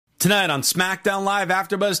Tonight on SmackDown Live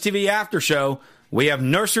AfterBuzz TV After Show, we have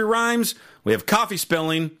nursery rhymes, we have coffee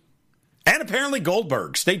spilling, and apparently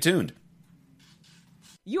Goldberg. Stay tuned.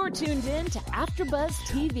 You're tuned in to AfterBuzz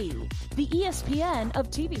TV, the ESPN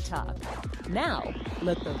of TV talk. Now,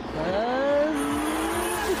 let the buzz...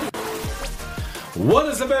 What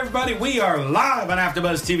is up, everybody? We are live on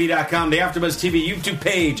AfterBuzzTV.com, the AfterBuzz TV YouTube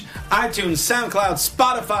page, iTunes, SoundCloud,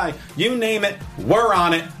 Spotify, you name it, we're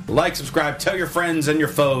on it. Like, subscribe, tell your friends and your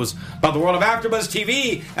foes about the world of AfterBuzz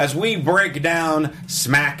TV as we break down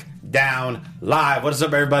SmackDown Live. What is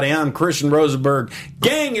up, everybody? I'm Christian Rosenberg.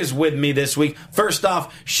 Gang is with me this week. First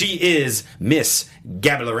off, she is Miss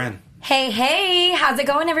Gabby Loren. Hey, how's it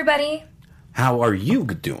going, everybody? How are you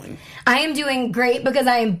doing? I am doing great because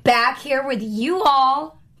I am back here with you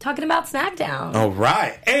all talking about SmackDown. All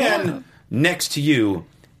right. And next to you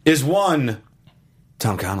is one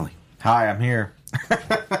Tom Connolly. Hi, I'm here.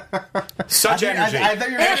 Such energy. I thought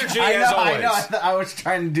you were energy as always. I was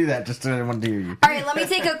trying to do that just so I didn't want to hear you. All right, let me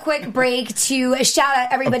take a quick break to shout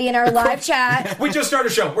out everybody in our live chat. We just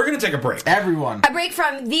started a show. We're going to take a break. Everyone. A break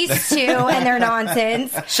from these two and their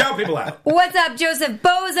nonsense. Shout people out. What's up, Joseph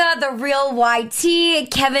Boza, The Real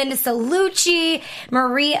YT, Kevin Salucci,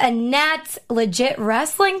 Marie Annette, Legit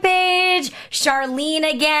Wrestling Page,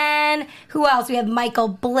 Charlene again. Who else? We have Michael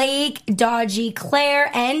Blake, Dodgy Claire,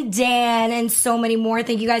 and Dan, and so many more.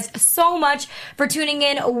 Thank you guys so much for tuning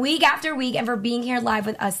in week after week and for being here live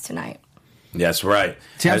with us tonight. That's right.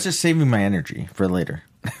 See, I was just saving my energy for later.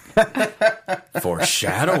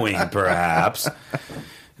 Foreshadowing, perhaps.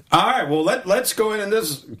 All right, well, let's go ahead and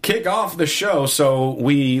just kick off the show. So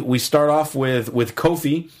we start off with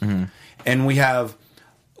Kofi, and we have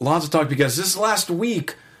lots of talk because this last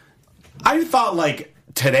week, I thought, like,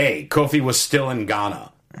 today, Kofi was still in Ghana.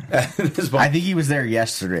 I think he was there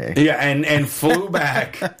yesterday. Yeah, and flew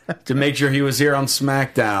back to make sure he was here on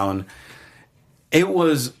SmackDown. It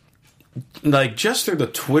was like just through the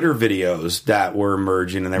Twitter videos that were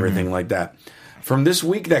emerging and everything like that. From this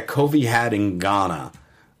week that Kofi had in Ghana,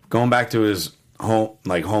 going back to his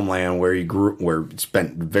homeland where he grew, where he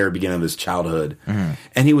spent the very beginning of his childhood,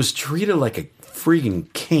 and he was treated like a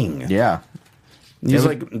freaking king. Yeah. He's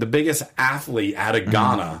like the biggest athlete out of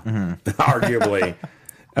Ghana, arguably.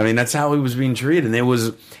 I mean, that's how he was being treated. And it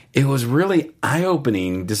was really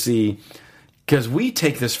eye-opening to see, because we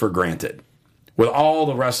take this for granted. With all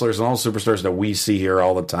the wrestlers and all the superstars that we see here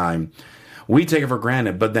all the time, we take it for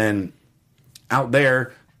granted. But then out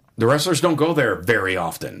there, the wrestlers don't go there very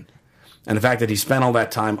often. And the fact that he spent all that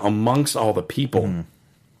time amongst all the people,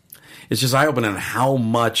 it's just eye-opening how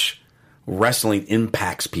much wrestling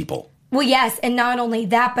impacts people. Well, yes, and not only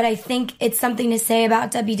that, but I think it's something to say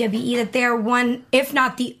about WWE that they're one, if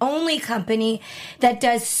not the only company that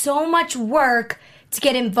does so much work to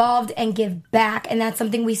get involved and give back. And that's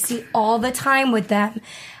something we see all the time with them.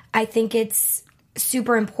 I think it's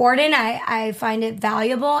super important. I find it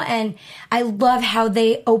valuable, and I love how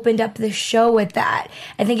they opened up the show with that.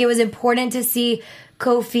 I think it was important to see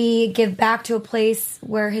Kofi give back to a place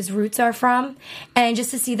where his roots are from, and just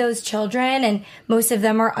to see those children, and most of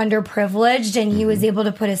them are underprivileged, and he was able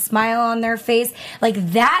to put a smile on their face. Like,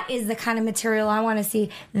 that is the kind of material I want to see.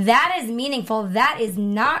 That is meaningful. That is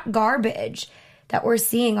not garbage that we're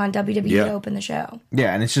seeing on WWE to open the show.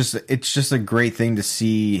 Yeah, and it's just a great thing to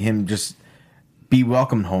see him just be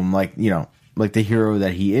welcomed home, like, you know, like the hero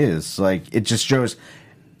that he is. Like, it just shows,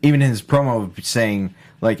 even in his promo saying,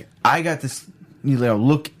 like, I got this, you know,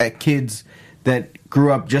 look at kids that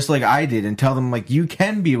grew up just like I did and tell them, like, you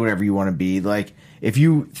can be whatever you want to be. Like, if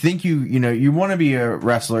you think you know, you want to be a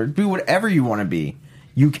wrestler, be whatever you want to be.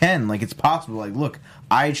 You can. Like, it's possible. Like, look,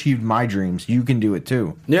 I achieved my dreams. You can do it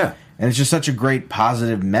too. Yeah. And it's just such a great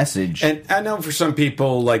positive message. And I know for some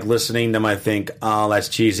people, like, listening to them, I think, oh, that's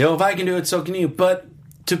cheesy. Oh, if I can do it, so can you. But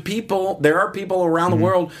to people, there are people around the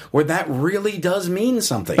world where that really does mean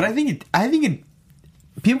something. But I think it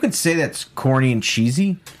people can say that's corny and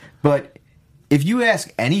cheesy, but if you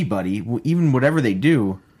ask anybody, even whatever they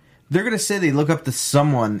do, they're going to say they look up to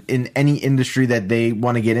someone in any industry that they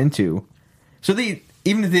want to get into. So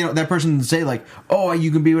even if that person doesn't say, like, oh,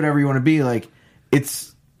 you can be whatever you want to be, like,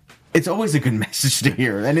 it's always a good message to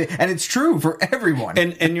hear, and it's true for everyone.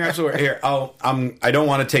 And you're absolutely right. Here. I don't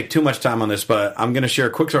want to take too much time on this, but I'm going to share a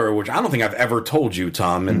quick story, which I don't think I've ever told you,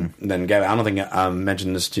 Tom, and then Gabby, I don't think I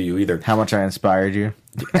mentioned this to you either. How much I inspired you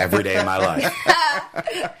every day of my life.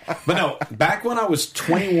 But no, back when I was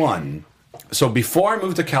 21, so before I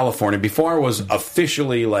moved to California, before I was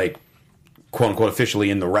officially, like, quote unquote officially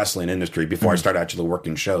in the wrestling industry, before I started actually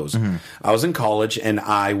working shows, I was in college and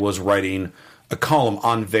I was writing a column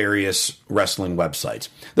on various wrestling websites.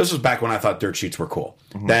 This was back when I thought dirt sheets were cool.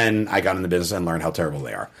 Then I got in the business and learned how terrible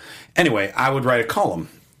they are. Anyway, I would write a column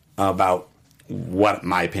about what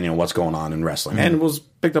my opinion on what's going on in wrestling, and it was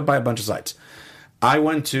picked up by a bunch of sites. I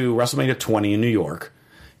went to WrestleMania 20 in New York,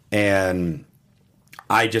 and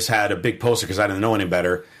I just had a big poster because I didn't know any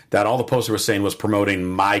better. That all the poster was saying was promoting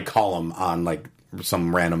my column on like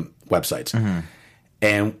some random websites.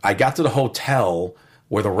 And I got to the hotel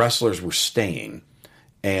where the wrestlers were staying,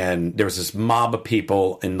 and there was this mob of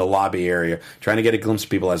people in the lobby area trying to get a glimpse of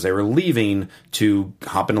people as they were leaving to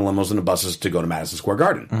hop in the limos and the buses to go to Madison Square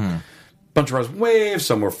Garden. Bunch of us waved,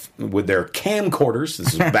 some were with their camcorders.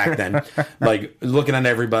 This is back then, like looking at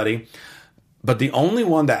everybody. But the only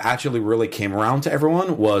one that actually really came around to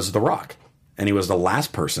everyone was The Rock. And he was the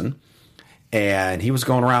last person. And he was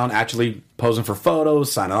going around actually posing for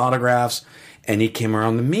photos, signing autographs. And he came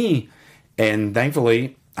around to me. And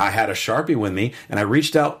thankfully, I had a Sharpie with me. And I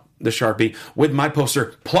reached out the Sharpie with my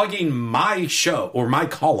poster plugging my show or my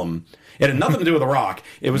column. It had nothing to do with The Rock.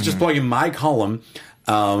 It was just plugging my column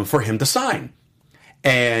for him to sign.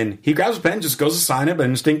 And he grabs a pen, just goes to sign it,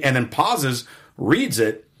 and then pauses, reads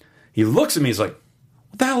it. He looks at me, he's like,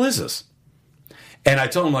 what the hell is this? And I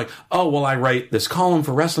told him, like, oh, well, I write this column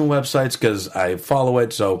for wrestling websites because I follow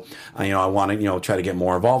it, so, I want to, try to get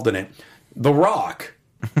more involved in it. The Rock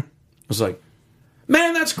was like,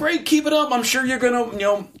 man, that's great, keep it up. I'm sure you're going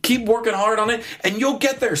to, keep working hard on it, and you'll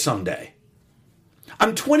get there someday.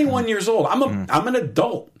 I'm 21 years old. I'm an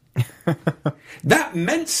adult. That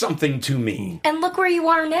meant something to me. And look where you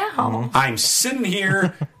are now. I'm sitting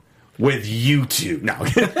here with you two. No.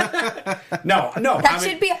 no. That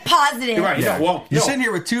should be a positive. Right. Yeah. No, well, You're sitting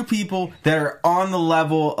here with two people that are on the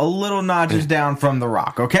level, a little notches down from The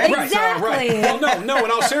Rock, okay? Right, Exactly. right. Well, no, in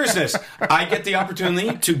all seriousness, I get the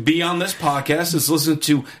opportunity to be on this podcast. It's listened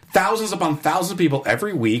to thousands upon thousands of people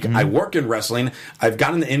every week. I work in wrestling. I've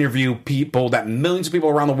gotten to interview people that millions of people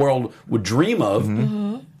around the world would dream of.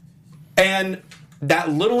 And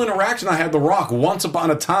that little interaction I had with The Rock once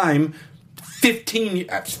upon a time, 15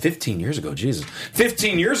 years ago, Jesus.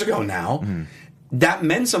 15 years ago now, that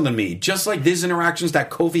meant something to me. Just like these interactions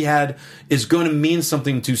that Kofi had is going to mean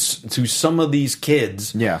something to some of these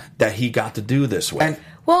kids that he got to do this with.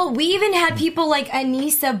 Well, we even had people like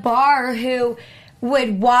Anissa Barr who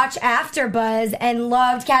would watch AfterBuzz and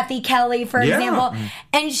loved Kathy Kelly, for example.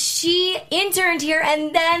 And she interned here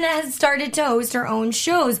and then has started to host her own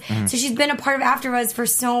shows. So she's been a part of AfterBuzz for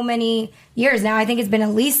so many years now. I think it's been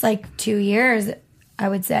at least like 2 years, I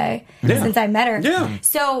would say, since I met her. Yeah.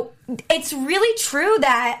 So it's really true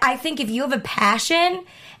that I think if you have a passion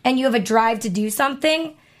and you have a drive to do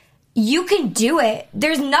something, you can do it.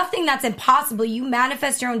 There's nothing that's impossible. You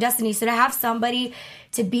manifest your own destiny. So to have somebody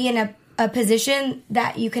to be in a position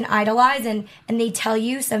that you can idolize and they tell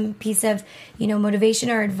you some piece of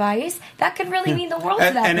motivation or advice, that could really mean the world to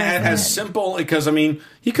that and person. as simple, because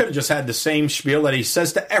he could have just had the same spiel that he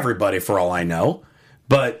says to everybody for all I know.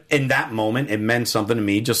 But in that moment, it meant something to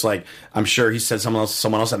me, just like I'm sure he said someone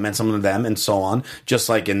else that meant something to them, and so on, just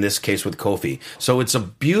like in this case with Kofi. So it's a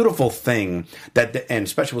beautiful thing, and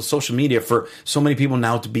especially with social media, for so many people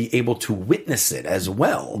now to be able to witness it as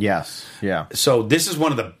well. Yes, yeah. So this is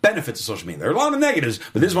one of the benefits of social media. There are a lot of negatives,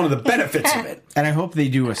 but this is one of the benefits of it. And I hope they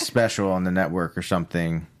do a special on the network or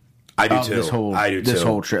something. I do too. This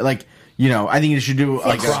whole trip. Like, I think you should do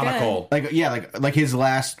a chronicle. Like his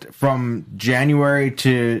last from January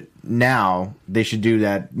to now. They should do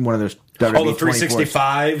that. One of those WWE the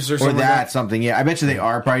 365s or something. Or something. Yeah, I bet you they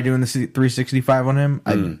are probably doing the 365 on him.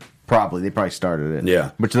 They probably started it.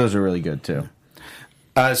 Yeah, which those are really good too.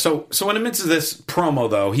 So in the midst of this promo,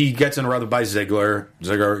 though, he gets interrupted by Ziggler.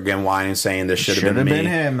 Ziggler again whining, saying this should have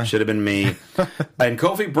been me. Should have been me. And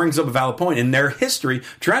Kofi brings up a valid point in their history,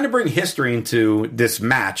 trying to bring history into this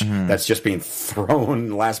match that's just being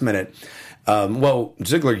thrown last minute. Well,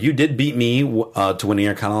 Ziggler, you did beat me to win the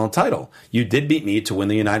Intercontinental title. You did beat me to win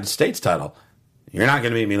the United States title. You're not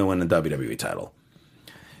going to beat me to win the WWE title.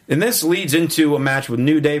 And this leads into a match with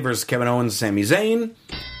New Day versus Kevin Owens and Sami Zayn.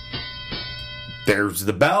 There's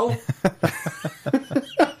the bell.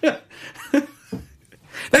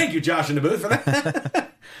 Thank you, Josh in the booth, for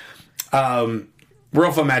that.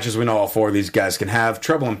 Real fun matches we know all four of these guys can have.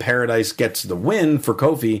 Trouble in Paradise gets the win for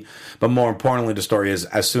Kofi, but more importantly, the story is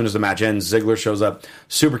as soon as the match ends, Ziggler shows up,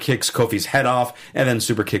 super kicks Kofi's head off, and then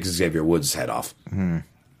super kicks Xavier Woods' head off.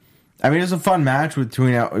 I mean, it's a fun match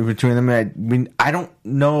between them. I don't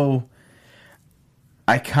know.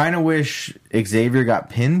 I kind of wish Xavier got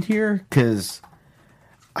pinned here because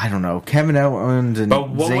I don't know, Kevin Owens and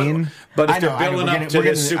Zayn. But if they're building up to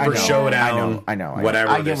this Super Showdown, I know.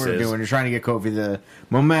 Whatever I get this what they're is. doing. You're trying to get Kofi the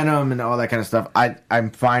momentum and all that kind of stuff.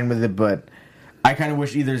 I'm fine with it, but I kind of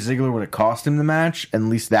wish either Ziggler would have cost him the match, and at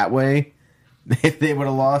least that way, if they would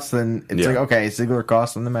have lost, then it's like, okay, Ziggler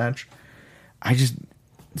cost him the match.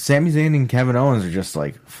 Sami Zayn and Kevin Owens are just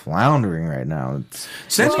like floundering right now. It's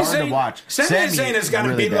hard to watch. Sami Zayn has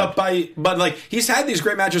gotten really beaten up but like he's had these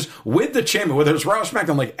great matches with the champion, whether it's Raw or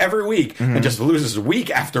SmackDown, like every week, and just loses week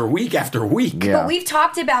after week after week. Yeah. But we've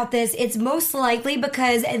talked about this. It's most likely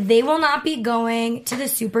because they will not be going to the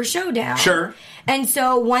Super Showdown. Sure. And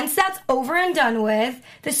so once that's over and done with,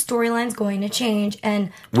 the storyline's going to change,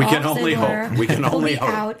 and We can Dolph only Ziggler hope. We can will only be hope.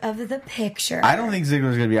 out of the picture. I don't think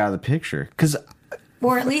Ziggler's going to be out of the picture because.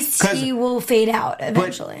 Or at least he will fade out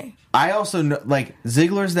eventually. I also know, like,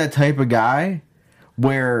 Ziggler's that type of guy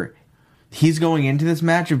where he's going into this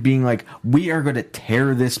match of being like, we are going to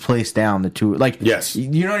tear this place down. Yes.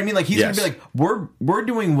 You know what I mean? Like, he's going to be like, we're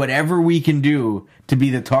doing whatever we can do to be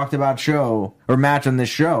the talked about show or match on this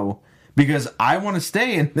show because I want to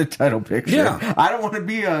stay in the title picture. Yeah. I don't want to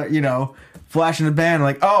be a, flash in the pan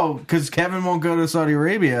like, oh, because Kevin won't go to Saudi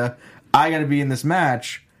Arabia, I got to be in this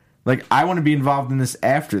match. Like, I want to be involved in this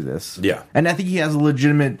after this. Yeah. And I think he has a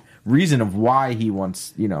legitimate reason of why he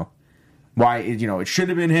wants, why, it should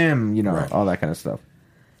have been him, Right. all that kind of stuff.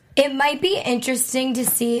 It might be interesting to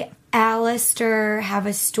see Alistair have a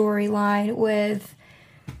storyline with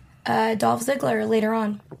Dolph Ziggler later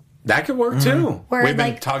on. That could work too. Where, We've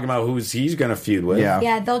been like- talking about who he's going to feud with. Yeah.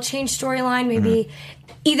 Yeah, they'll change storyline. Maybe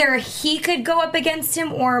either he could go up against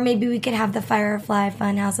him, or maybe we could have the Firefly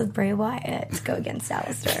Funhouse with Bray Wyatt go against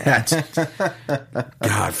Alistair.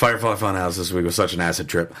 God, Firefly Funhouse this week was such an acid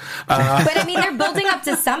trip. But I mean, they're building up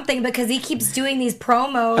to something because he keeps doing these I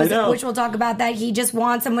promos, know. which we'll talk about. That he just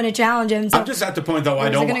wants someone to challenge him. So I'm just at the point though. Where's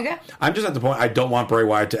it gonna go? I'm just at the point. I don't want Bray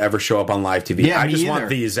Wyatt to ever show up on live TV. Yeah, I me just either. want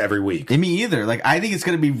these every week. Me either. Like, I think it's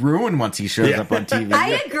going to be ruined once he shows Yeah. up on TV.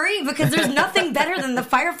 I agree because there's nothing better than the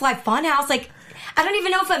Firefly Funhouse. Like, I don't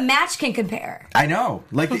even know if a match can compare. I know.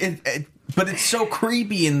 Like, but it's so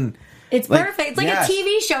creepy and... It's Like, perfect. It's like yes. a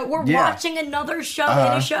TV show. We're Yeah. watching another show in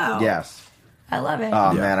a show. Yes. I love it.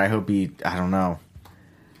 Oh, man, I hope he... I don't know.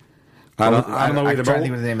 I don't know I either. trying to but-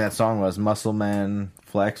 think what the name of that song was. Muscle Man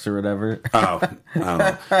Flex or whatever. Oh, I don't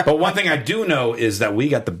know. But one thing I do know is that we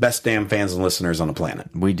got the best damn fans and listeners on the planet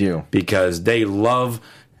We do. because they love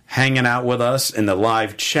hanging out with us in the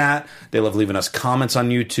live chat. They love leaving us comments on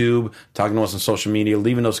YouTube, talking to us on social media,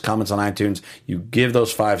 leaving those comments on iTunes. You give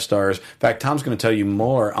those 5 stars. In fact, Tom's going to tell you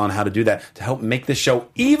more on how to do that to help make this show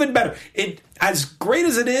even better. As great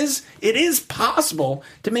as it is possible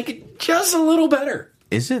to make it just a little better.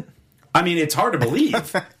 Is it? I mean, it's hard to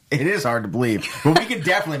believe. It is hard to believe, but we can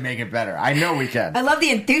definitely make it better. I know we can. I love the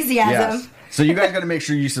enthusiasm. Yes. So you guys got to make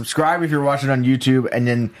sure you subscribe if you're watching on YouTube, and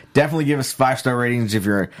then definitely give us 5-star ratings if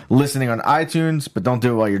you're listening on iTunes, but don't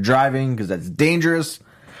do it while you're driving because that's dangerous.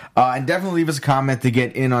 And definitely leave us a comment to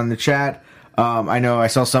get in on the chat. I know I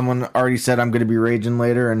saw someone already said I'm going to be raging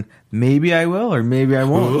later, and maybe I will or maybe I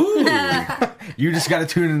won't. You just got to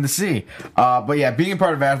tune in to see. But yeah, being a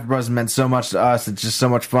part of AfterBuzz meant so much to us. It's just so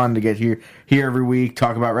much fun to get here every week,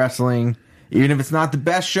 talk about wrestling. Even if it's not the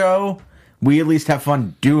best show, we at least have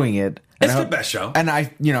fun doing it. It's the best show. And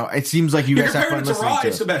it seems like you guys have Comparing fun it to listening Raw, to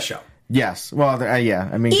it's us. the best show. Yes. Well, yeah.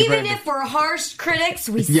 I mean, Even compared to- if we're harsh critics,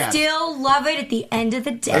 we Yes. still love it at the end of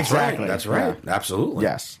the day. Exactly. That's right. Absolutely.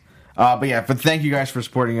 Yes. But thank you guys for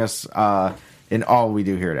supporting us in all we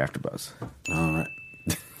do here at AfterBuzz. All right.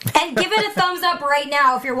 And give it a thumbs up right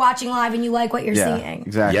now if you're watching live and you like what you're Yeah, seeing.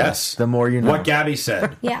 exactly. Yes. The more you know. What Gabby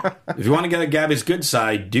said. Yeah, If you want to get on Gabby's good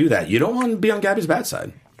side, do that. You don't want to be on Gabby's bad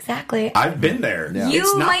side. exactly. I've been there. Yeah. You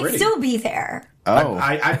It's not might pretty. still be there. Oh.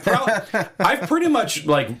 I've pretty much,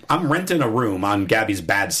 I'm renting a room on Gabby's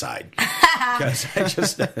bad side. Because I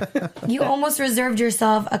just... You almost reserved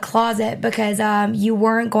yourself a closet because you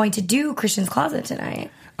weren't going to do Christian's Closet tonight.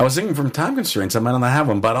 I was thinking from time constraints, I might not have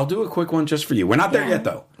one, but I'll do a quick one just for you. We're not there yet,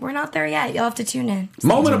 though. We're not there yet. You'll have to tune in.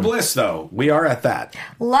 Moment of bliss, though. We are at that.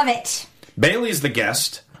 Love it. Bailey's the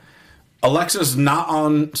guest. Alexa's not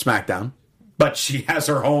on SmackDown, but she has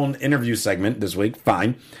her own interview segment this week.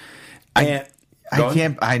 Fine. I can't. Are we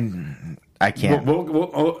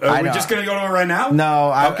just going to go to it right now? No,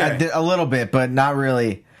 I Okay. did a little bit, but not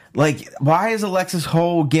really. Like, why is Alexa's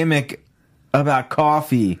whole gimmick about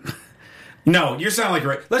coffee? No, you sound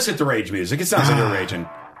like... Let's hit the rage music. It sounds like you're raging.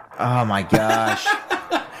 Oh my gosh.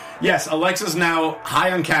 Yes, Alexa's now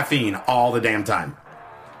high on caffeine all the damn time.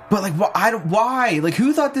 But like, why? Like,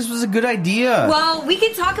 who thought this was a good idea? Well, we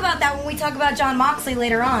can talk about that when we talk about Jon Moxley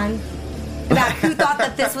later on. about who thought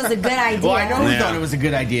that this was a good idea. Well, I know who Yeah. thought it was a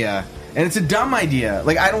good idea, and it's a dumb idea.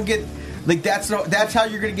 Like, I don't get, like, that's how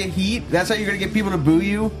you're gonna get heat. That's how you're gonna get people to boo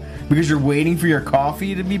you because you're waiting for your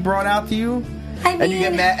coffee to be brought out to you. I mean, And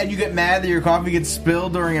you get mad that your coffee gets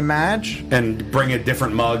spilled during a match. And bring a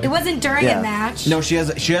different mug. it wasn't during a match. No, she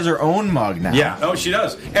has her own mug now. Yeah. Oh, she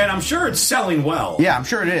does. And I'm sure it's selling well. Yeah, I'm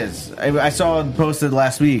sure it is. I saw it posted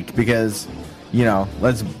last week because, you know,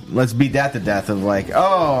 let's beat that to death of like,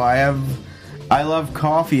 oh, I love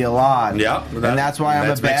coffee a lot. Yeah, and that's why I'm a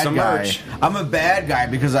let's make bad some guy. merch. I'm a bad guy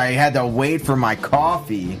because I had to wait for my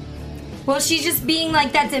coffee. Well, she's just being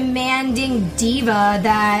like that demanding diva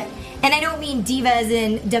that, and I don't mean diva as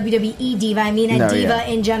in WWE diva, I mean a diva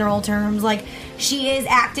in general terms. Like, she is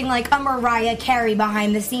acting like a Mariah Carey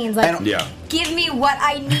behind the scenes. Like, Yeah. give me what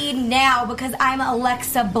I need now because I'm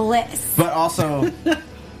Alexa Bliss. But also,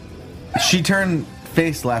 she turned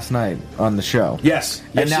face last night on the show. Yes.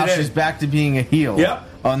 And Yes, now she she's did. back to being a heel Yep.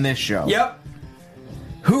 on this show. Yep.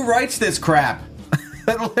 Who writes this crap?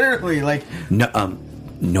 Literally, like, No,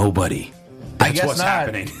 nobody. That's guess what's not.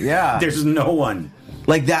 happening. Yeah. There's no one.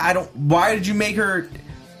 like that. I don't. Why did you make her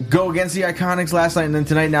go against the Iconics last night and then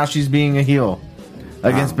tonight now she's being a heel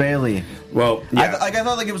against Bailey? Well, yeah. I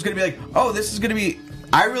thought like it was going to be like, oh, this is going to be.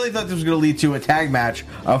 I really thought this was going to lead to a tag match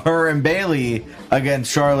of her and Bailey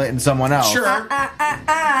against Charlotte and someone else. Sure.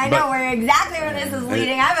 I But- know exactly where this is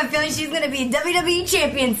leading. I have a feeling she's going to be WWE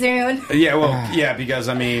champion soon. Yeah, well, yeah, because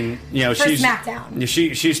I mean, you know, For she's SmackDown.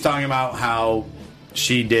 She's talking about how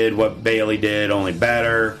she did what Bailey did, only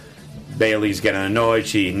better. Bailey's getting annoyed.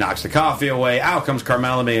 She knocks the coffee away. Out comes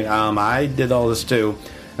Carmella being, I did all this too.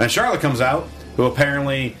 And Charlotte comes out, who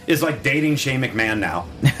apparently is like dating Shane McMahon now,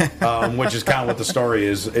 which is kind of what the story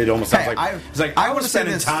is. It almost sounds Hey, like it's like I I wanna was say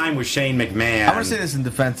spending this- time with Shane McMahon. I want to say this in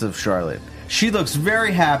defense of Charlotte. She looks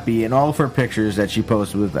very happy in all of her pictures that she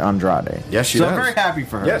posts with Andrade. Yes, she so does. I'm very happy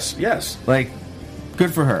for her. Yes, yes. Like,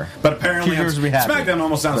 good for her. But apparently, She deserves to be happy. SmackDown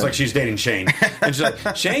almost sounds But- like she's dating Shane. And she's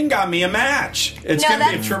like, Shane got me a match. It's No, going to be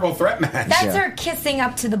a that's- triple threat match. That's Yeah. her kissing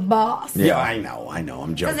up to the boss. yeah, I know. I'm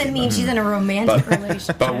joking. Doesn't mean she's in a romantic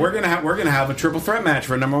relationship. But we're gonna have a triple threat match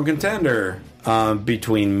for number one contender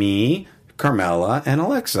between me, Carmella, and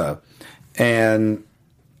Alexa. And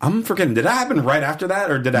I'm forgetting. Did that happen right after that,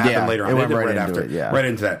 or did it happen Yeah, later on? it They went did right into after, it, yeah. right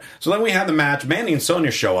into that. So then we have the match. Mandy and Sonya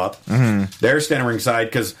show up. Mm-hmm. They're standing ringside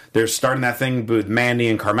because they're starting that thing with Mandy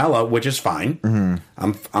and Carmella, which is fine.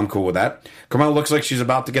 Mm-hmm. I'm cool with that. Carmella looks like she's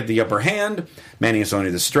about to get the upper hand. Mandy and Sonya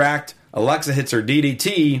distract. Alexa hits her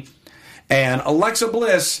DDT, and Alexa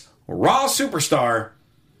Bliss, Raw superstar,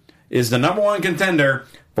 is the number one contender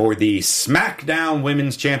for the SmackDown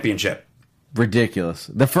Women's Championship. Ridiculous.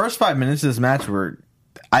 The first 5 minutes of this match were.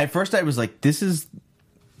 I was like,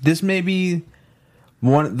 this may be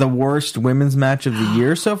the worst women's match of the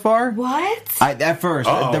year so far. What? The first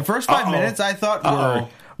 5 Uh-oh. minutes I thought Uh-oh.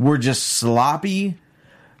 were just sloppy.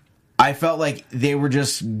 I felt like they were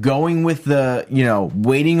just going with the,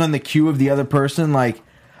 waiting on the cue of the other person. Like,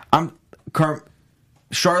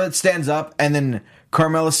 Charlotte stands up and then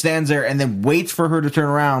Carmella stands there and then waits for her to turn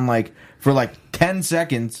around for 10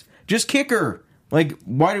 seconds. Just kick her. Like,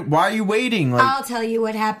 why are you waiting? Like, I'll tell you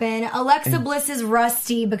what happened. Alexa Bliss is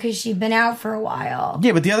rusty because she's been out for a while.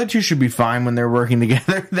 yeah, but the other two should be fine when they're working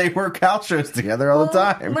together. They work house shows together all the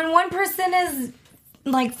time. When one person is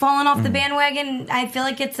falling off the bandwagon, I feel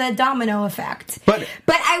like it's a domino effect. But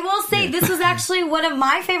I will say this was actually one of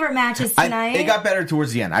my favorite matches tonight. It got better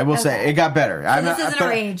towards the end. I will say it got better. this isn't a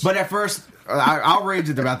rage. But at first, I'll rage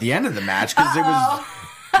at about the end of the match because it was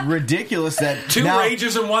ridiculous that Two now,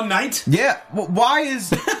 rages in one night? Yeah, why is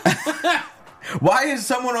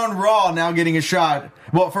someone on Raw now getting a shot?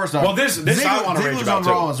 Well, first off, Well, this I wanna rage Ziggler's about, on too.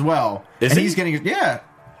 Raw as well, Is and he? he's getting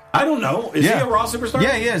I don't know. Is he Yeah. a Raw superstar?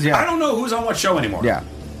 Yeah, he is, yeah. I don't know who's on what show anymore. Yeah.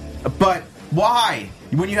 But why?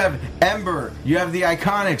 When you have Ember, you have the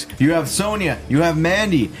Iconics, you have Sonya, you have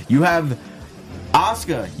Mandy, you have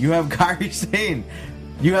Asuka, you have Kairi Sane,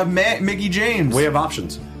 you have Mickey James. We have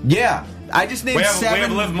options. Yeah. I just named We have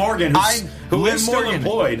seven. Liv Morgan, who Liv is still Morgan.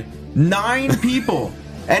 employed. 9 people.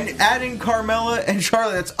 And adding Carmella and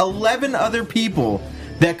Charlotte, that's 11 other people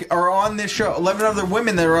that are on this show. 11 other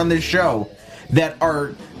women that are on this show that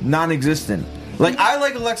are non-existent. I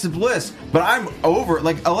like Alexa Bliss, but I'm over.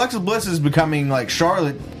 Alexa Bliss is becoming like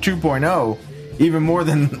Charlotte 2.0, even more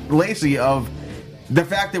than Lacey. Of the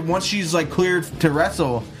fact that once she's cleared to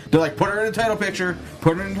wrestle, they're put her in a title picture.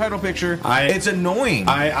 Put her in a title picture. It's annoying.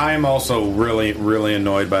 I am also really, really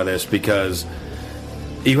annoyed by this because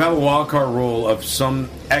you have a wild card rule of some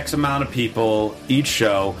X amount of people each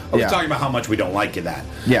show. We're Yeah. talking about how much we don't like that.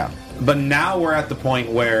 Yeah. But now we're at the point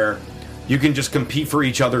where you can just compete for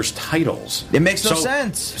each other's titles. It makes no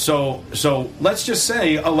sense. So let's just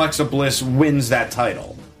say Alexa Bliss wins that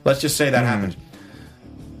title. Let's just say that happens.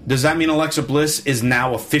 Does that mean Alexa Bliss is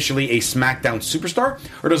now officially a SmackDown superstar?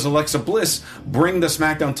 Or does Alexa Bliss bring the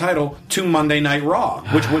SmackDown title to Monday Night Raw?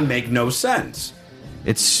 Which would make no sense.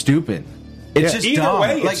 It's stupid. It's just either dumb.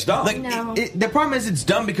 way, it's dumb. No. The problem is it's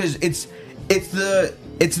dumb because it's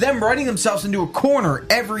them writing themselves into a corner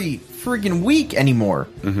every freaking week anymore.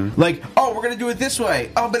 Like, oh, we're gonna do it this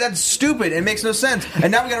way. Oh, but that's stupid. It makes no sense.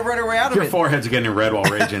 And now we gotta write our way out of Your it. forehead's getting red while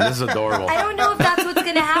raging. This is adorable. I don't know if that's what's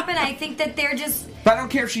going to happen. I think that they're just... But I don't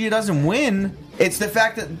care if she doesn't win. It's the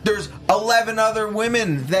fact that there's 11 other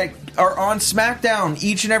women that are on SmackDown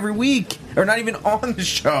each and every week, or not even on the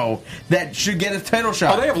show, that should get a title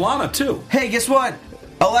shot. Oh, they have Lana, too. Hey, guess what?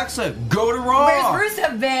 Alexa, go to Raw. Where's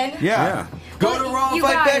Rusev been? Yeah. Go Well, to Raw, you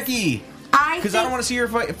fight guys, Becky. Because I don't think- want to see her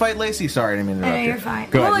fight Lacey. Sorry, I didn't mean to interrupt No, you. you're fine.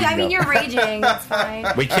 Go Well, ahead, I mean, go. you're raging. That's fine.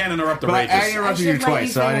 We can't interrupt the But I rages. interrupted I you should let twice,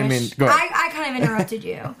 you so I didn't mean... finish. Go ahead. I kind of interrupted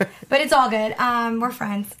you, but it's all good. We're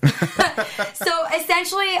friends. So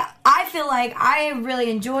essentially, I feel like I really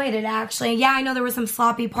enjoyed it. Actually, yeah, I know there were some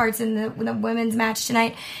sloppy parts in the women's match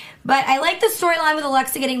tonight, but I like the storyline with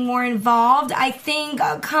Alexa getting more involved. I think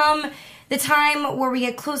come the time where we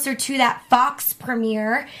get closer to that Fox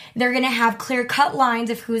premiere, they're going to have clear-cut lines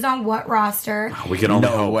of who's on what roster. We can only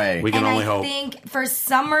No hope. way. We can And only I hope. think for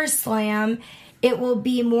SummerSlam, it will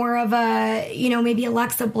be more of a, maybe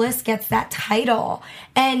Alexa Bliss gets that title.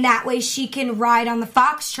 And that way she can ride on the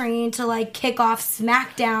Fox train to, like, kick off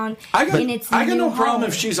SmackDown in its I got new no problem home.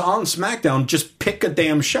 if she's on SmackDown. Just pick a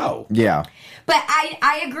damn show. Yeah. But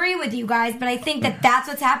I agree with you guys, but I think that that's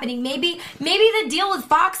what's happening. Maybe the deal with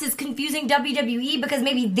Fox is confusing WWE because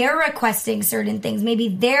maybe they're requesting certain things. Maybe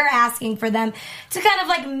they're asking for them to kind of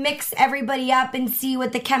like mix everybody up and see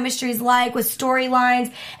what the chemistry's like with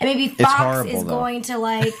storylines. And maybe Fox horrible, is though. going to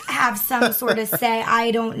like have some sort of say.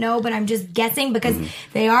 I don't know, but I'm just guessing because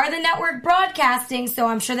they are the network broadcasting, so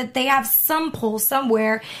I'm sure that they have some pull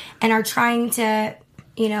somewhere and are trying to,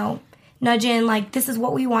 nudge in, like, this is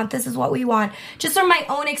what we want, this is what we want. Just from my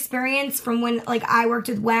own experience from when, like, I worked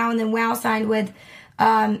with WoW and then WoW signed with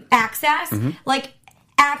Access. Like,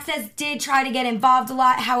 Access did try to get involved a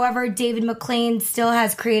lot. However, David McLean still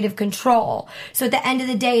has creative control. So at the end of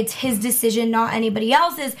the day, it's his decision, not anybody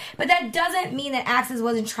else's. But that doesn't mean that Access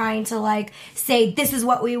wasn't trying to, like, say, this is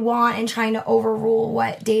what we want and trying to overrule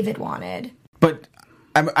what David wanted. But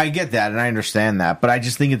I get that, and I understand that. But I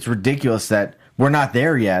just think it's ridiculous that we're not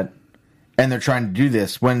there yet, and they're trying to do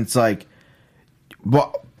this when it's like,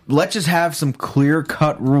 well, let's just have some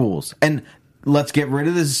clear-cut rules. And let's get rid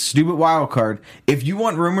of this stupid wild card. If you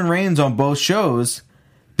want Roman Reigns on both shows,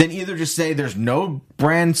 then either just say there's no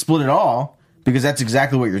brand split at all, because that's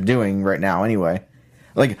exactly what you're doing right now anyway.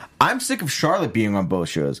 Like, I'm sick of Charlotte being on both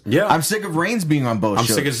shows. Yeah. I'm sick of Reigns being on both I'm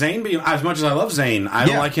shows. sick of Zayn being, as much as I love Zayn, I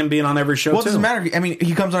don't Yeah. like him being on every show, Well, it too. doesn't matter. I mean,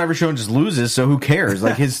 he comes on every show and just loses, so who cares?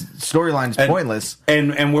 Like, his storyline's pointless.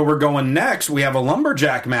 And where we're going next, we have a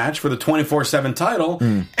lumberjack match for the 24/7 title,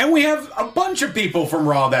 and we have a bunch of people from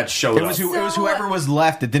Raw that showed It was, up. it was whoever was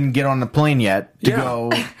left that didn't get on the plane yet to Yeah.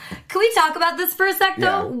 go. Can we talk about this for a sec, though?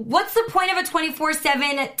 Yeah. What's the point of a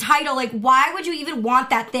 24/7 title? Like, why would you even want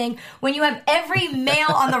that thing when you have every male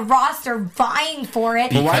on the roster vying for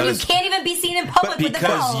it and you Because- can't even be seen in public with the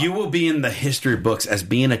Because belt? you will be in the history books as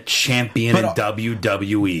being a champion in But-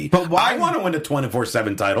 WWE. but why- I want to win a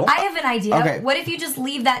 24/7 title. I have an idea. Okay. What if you just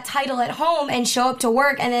leave that title at home and show up to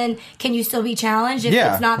work, and then can you still be challenged if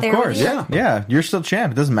Yeah, it's not there? of course. with you? Yeah. Yeah, you're still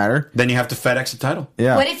champ. It doesn't matter. Then you have to FedEx the title.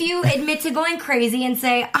 Yeah. What if you admit to going crazy and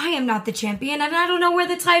say, I am not the champion and I don't know where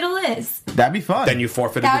the title is? That'd be fun. Then you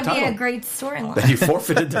forfeited That the would be title. a great storyline. Then you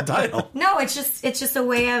forfeited the title. No, it's just a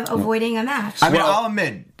way of avoiding a match. I mean, Well- I'll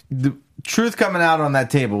admit, the truth coming out on that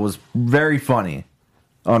table was very funny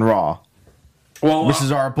on Raw. Well, Mrs.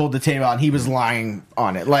 Zara pulled the table out and he was lying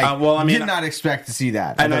on it. Like, well, I mean, did not expect to see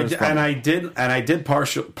that. and thought it was funny. I did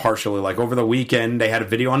partially like over the weekend they had a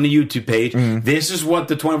video on the YouTube page. This is what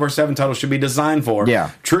the 24/7 title should be designed for. Yeah.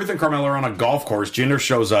 Truth and Carmella are on a golf course. Jinder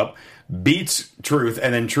shows up, beats Truth,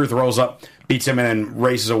 and then Truth rolls up, beats him, and then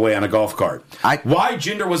races away on a golf cart. Why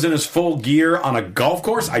Jinder was in his full gear on a golf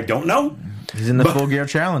course, I don't know. He's in the Full Gear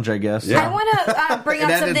Challenge, I guess. Yeah. I want to bring It up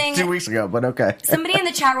ended something. 2 weeks ago, but okay. Somebody in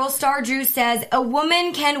the chat roll, Star Drew, says a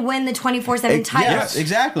woman can win the 24/7 title. Yes,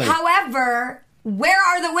 exactly. However, where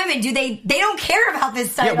are the women? They don't care about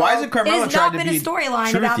this title. Yeah, why isn't Carmella It has trying not to been a beat storyline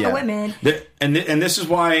Truth about yet? the women. And this is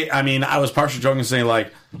why, I mean, I was partially joking saying,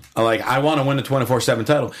 like I want to win the 24/7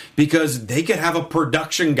 title because they could have a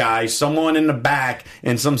production guy, someone in the back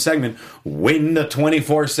in some segment, win the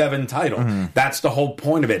 24/7 title. That's the whole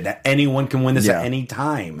point of it, that anyone can win this at any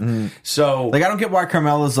time. So, Like, I don't get why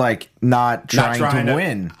Carmella's, like, not trying to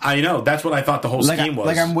win. I know. That's what I thought the whole scheme was.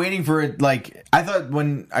 Like, I'm waiting for it. Like, I thought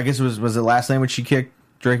when, I guess was it last night when she kicked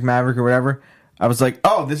Drake Maverick or whatever? I was like,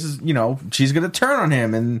 oh, this is, she's going to turn on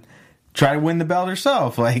him and try to win the belt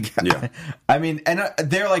herself. Like, Yeah. I mean, and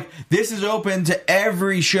they're like, this is open to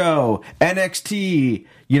every show. NXT,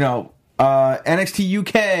 NXT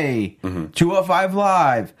UK, 205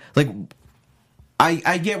 Live. Like,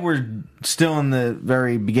 I get we're still in the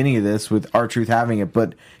very beginning of this with R-Truth having it,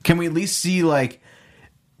 but can we at least see, like,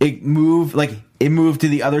 it move to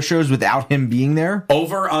the other shows without him being there?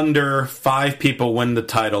 Over under 5 people win the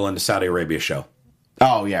title in the Saudi Arabia show.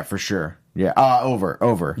 Oh, yeah, for sure. Yeah,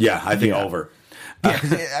 over. Yeah, I think over. Yeah,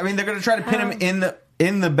 'cause, I mean, they're going to try to pin him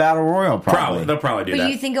in the Battle Royal, probably. They'll probably do But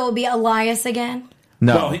that. you think it will be Elias again?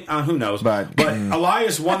 No. Well, who knows? But-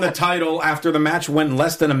 Elias won the title after the match went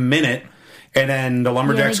less than a minute, and then the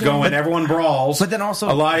Lumberjacks Yeah, go and but- everyone brawls. but then also-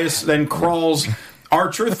 Elias then crawls.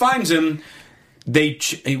 R-Truth finds him.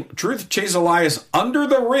 Truth chases Elias under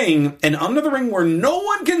the ring, and under the ring where no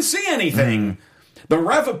one can see anything. The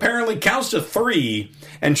ref apparently counts to 3,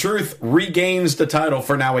 and Truth regains the title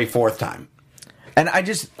for now a 4th time. And I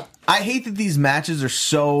hate that these matches are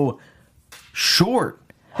so short.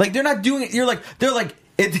 Like, they're not doing it. They're like,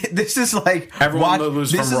 this is like, Everyone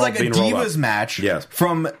loses this from is like a being rolled up. Divas match Yes.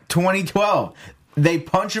 from 2012. They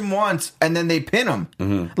punch him once and then they pin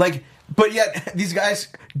him. Like, but yet these guys,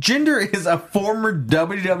 Jinder is a former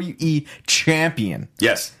WWE champion.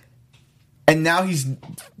 Yes. And now he's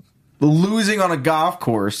losing on a golf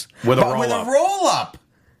course With a but roll-up. roll-up.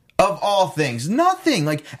 Of all things, nothing.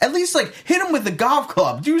 Like, at least, like, hit him with the golf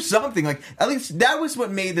club. Do something. Like, at least that was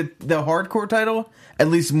what made the hardcore title at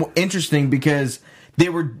least more interesting, because they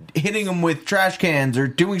were hitting him with trash cans or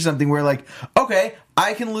doing something where, like, okay,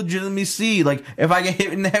 I can legitimately see, like, if I get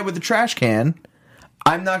hit in the head with a trash can,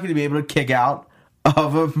 I'm not going to be able to kick out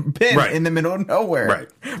of a pin Right. in the middle of nowhere.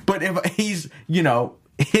 Right. But if he's,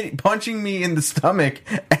 punching me in the stomach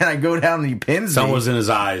and I go down and he pins Sun me. was in his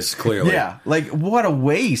eyes, clearly. Yeah, like, what a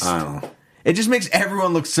waste. I don't know. It just makes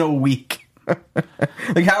everyone look so weak.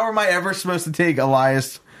 Like, how am I ever supposed to take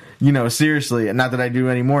Elias, seriously? And not that I do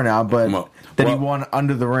anymore now, but he won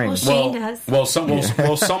under the ring. Well, Shane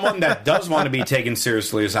does. Someone that does want to be taken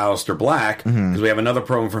seriously is Aleister Black, because we have another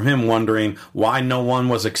promo from him wondering why no one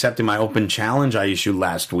was accepting my open challenge I issued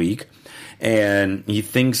last week. And he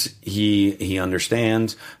thinks he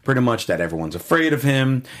understands pretty much that everyone's afraid of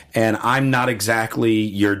him, and I'm not exactly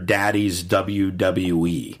your daddy's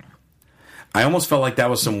WWE. I almost felt like that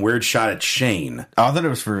was some weird shot at Shane. I thought it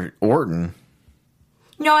was for Orton.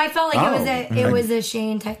 No, I felt like Oh. it was a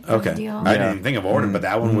Shane type of Okay. deal. I didn't think of Orton, but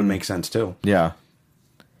that one would make sense too. Yeah.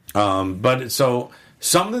 But so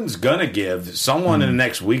something's gonna give. Someone in the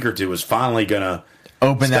next week or two is finally gonna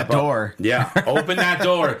Open that step up. door. Yeah, open that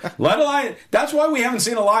door. Let Elias. That's why we haven't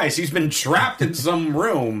seen Elias. He's been trapped in some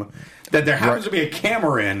room that there happens to be a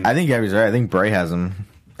camera in. I think Gabby's right. I think Bray has him.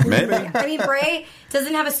 Maybe. I mean, Bray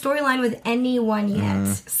doesn't have a storyline with anyone yet,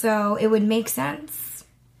 so it would make sense.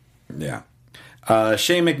 Yeah.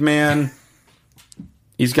 Shane McMahon.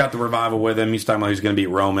 He's got the Revival with him. He's talking about he's going to beat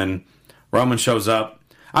Roman. Roman shows up.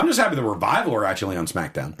 I'm just happy the Revival are actually on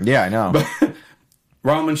SmackDown. Yeah, I know.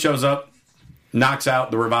 Roman shows up. Knocks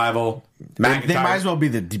out the Revival. They might as well be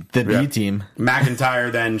the B team. McIntyre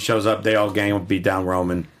then shows up. They all gang beat down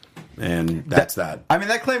Roman. And that's that. I mean,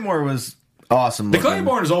 that Claymore was awesome. The looking.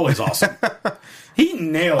 Claymore is always awesome. He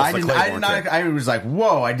nails the Claymore. I was like,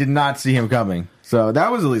 whoa, I did not see him coming. So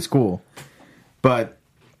that was at least cool. But,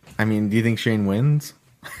 I mean, do you think Shane wins?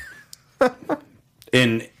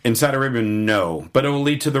 In Saudi Arabia, no. But it will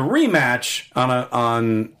lead to the rematch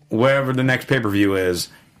on wherever the next pay-per-view is.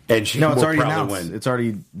 And Shane No, it's will already probably announced. win. It's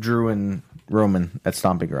already Drew and Roman at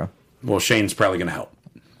Stomping Ground. Well, Shane's probably going to help.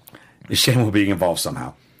 Shane will be involved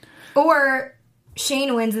somehow. Or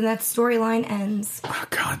Shane wins and that storyline ends. Oh,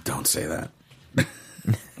 God, don't say that.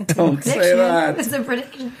 Don't say that. It's a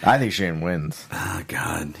prediction. I think Shane wins. Oh,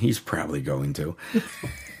 God, he's probably going to.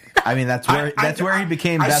 I mean, that's where he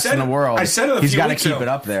became I best said in the world. I said it a He's few got to weeks keep ago. it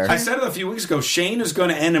up there. I said it a few weeks ago. Shane is going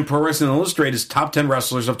to end in Pro Wrestling Illustrated's top 10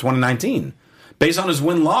 wrestlers of 2019. Based on his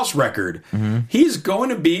win-loss record, he's going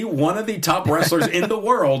to be one of the top wrestlers in the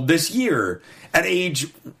world this year at age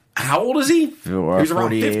How old is he? He was around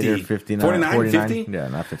 48 50. or 59. 49, 50? Yeah,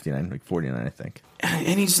 not 59, like 49, I think.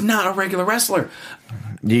 And he's not a regular wrestler.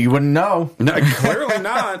 You wouldn't know. No, clearly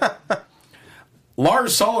not.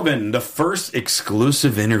 Lars Sullivan, the first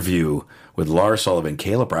exclusive interview with Lars Sullivan.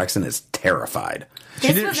 Kayla Braxton is terrified.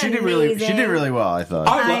 This was She did really amazing. well, I thought.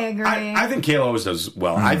 I agree. I think Kayla always does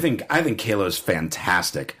well. I think Kayla is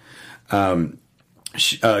fantastic.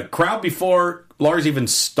 Crowd before Lars even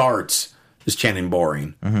starts is chanting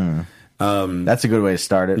boring. That's a good way to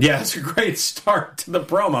start it. Yeah, it's a great start to the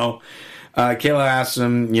promo. Kayla asks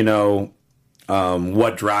him,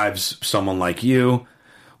 what drives someone like you?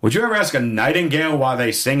 Would you ever ask a nightingale why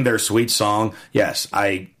they sing their sweet song? Yes,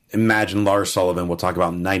 I imagine Lars Sullivan will talk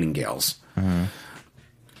about nightingales.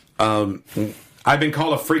 I've been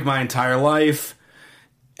called a freak my entire life.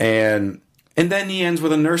 And then he ends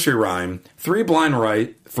with a nursery rhyme. Three blind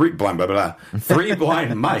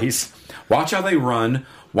mice. Watch how they run.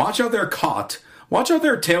 Watch how they're caught. Watch how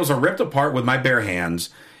their tails are ripped apart with my bare hands.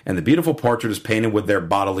 And the beautiful portrait is painted with their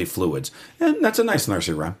bodily fluids. And that's a nice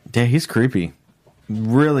nursery rhyme. Yeah, he's creepy.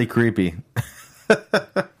 Really creepy.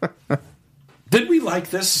 Did we like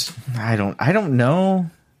this? I don't know.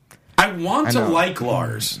 I want to know. like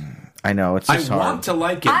Lars. I know, it's just I hard. want to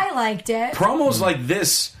like him. I liked it. Promos like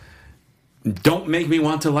this don't make me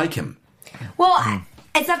want to like him. Well,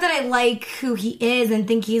 it's not that I like who he is and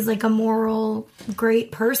think he's like a moral,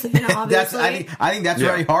 great person. Obviously, I think that's Yeah.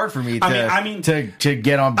 very hard for me to I mean, to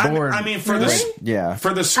get on board. I mean, for Really?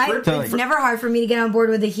 the script, it's never hard for me to get on board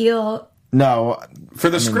with a heel. No, for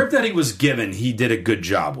the script that he was given, he did a good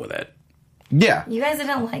job with it. yeah. You guys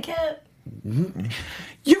didn't like it?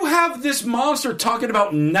 You have this monster talking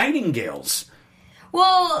about nightingales.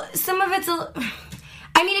 Well, some of it's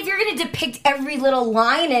I mean, if you're going to depict every little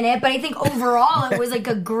line in it, but I think overall it was like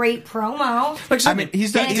a great promo. Like, I mean,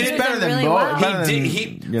 he's And it better did than really Bo. well. better He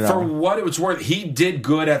than, did. For what it was worth, he did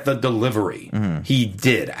good at the delivery. He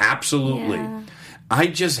did absolutely. Yeah. I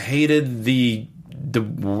just hated the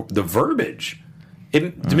verbiage.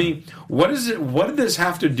 To me, what is it? What did this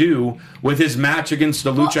have to do with his match against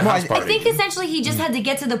the Lucha House I Party? think essentially he just had to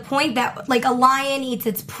get to the point that, like, a lion eats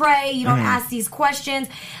its prey. You don't ask these questions.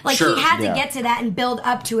 Like, Sure. he had to Yeah. get to that and build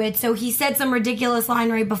up to it. So he said some ridiculous line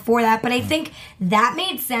right before that. But I think that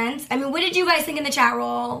made sense. I mean, what did you guys think in the chat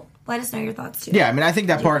roll? Let us know your thoughts, too. Yeah, I mean, I think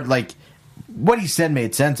that part, like, what he said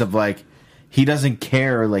made sense of, like, he doesn't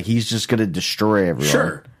care. Like, he's just going to destroy everyone.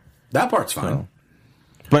 Sure, that part's fine.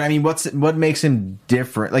 But I mean, what makes him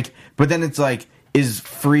different? Like, but then it's like, is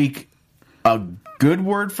freak a good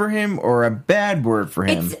word for him or a bad word for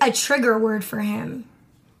him? It's a trigger word for him.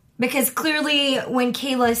 Because clearly, when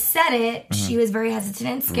Kayla said it, she was very hesitant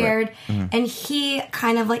and scared. And he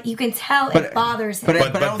kind of, like, you can tell it bothers him. but I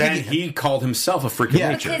But don't then think he called himself a freak of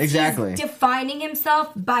Yeah, nature. Because exactly. he's defining himself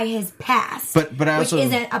by his past, But I also- which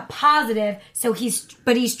isn't a positive. So he's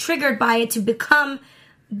triggered by it to become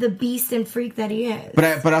the beast and freak that he is. But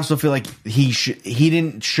I also feel like he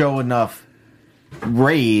didn't show enough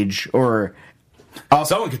rage or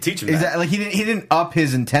Someone could teach him that. exactly, like he didn't up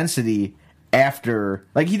his intensity after,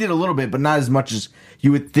 like, he did a little bit, but not as much as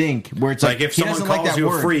you would think. Where it's Like, like if he someone doesn't like calls that you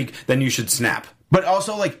word. a freak, then you should snap. But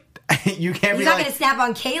also, like, you can't He's be not like, going to snap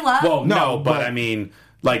on Kayla. Well, No, no, but but- I mean,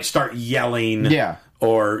 like, start yelling. Yeah.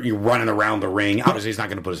 Or you're running around the ring. Obviously, he's not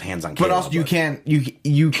going to put his hands on Kayla. but also you can't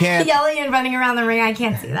you can't. Yelling and running around the ring, I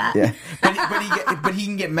can't see that. Yeah. But he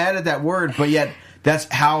can get mad at that word, but yet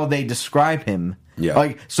that's how they describe him. Yeah.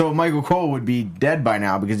 Like, so Michael Cole would be dead by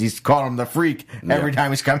now because he's called him the freak every Yeah.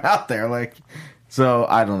 time he's come out there. Like, so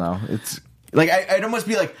I don't know. It's like I'd almost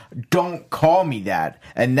be like, don't call me that,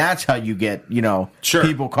 and that's how you get Sure.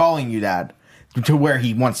 people calling you that to where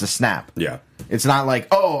he wants to snap. Yeah. It's not like,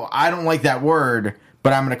 oh, I don't like that word,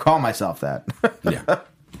 but I'm going to call myself that. Yeah.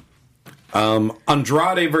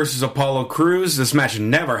 Andrade versus Apollo Crews. This match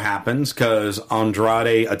never happens because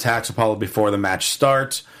Andrade attacks Apollo before the match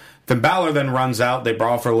starts. Finn Balor then runs out. They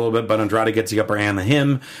brawl for a little bit, but Andrade gets the upper hand on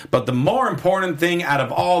him. But the more important thing out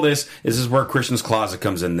of all this is where Christian's Closet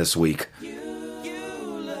comes in this week.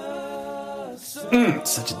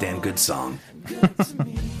 Such a damn good song.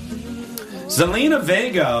 Zelina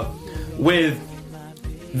Vega with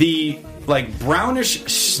the brownish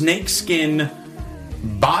snakeskin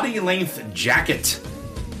body length jacket,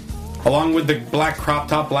 along with the black crop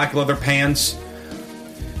top, black leather pants.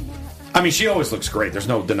 I mean, she always looks great. There's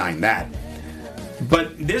no denying that.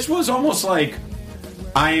 But this was almost like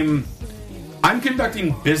I'm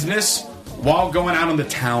conducting business while going out on the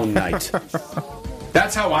town night.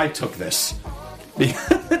 That's how I took this.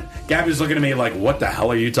 Gabby's looking at me like, what the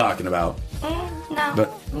hell are you talking about? No, No,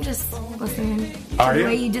 But- I'm just listening Are to the you?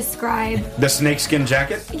 way you describe. The snakeskin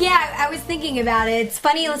jacket? Yeah, I was thinking about it. It's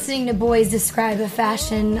funny listening to boys describe a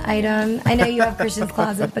fashion item. I know you have Christian's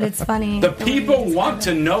Closet, but it's funny. The way you people describe want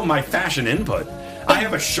it. to know my fashion input. I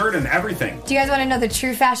have a shirt and everything. Do you guys want to know the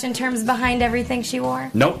true fashion terms behind everything she wore?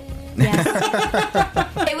 Nope. Yes.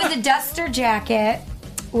 It was a duster jacket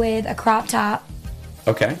with a crop top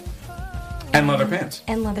Okay. And leather pants.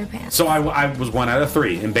 and leather pants. So I was 1 out of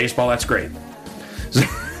 3. In baseball, that's great.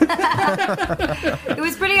 It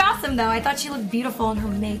was pretty awesome, though. I thought she looked beautiful in her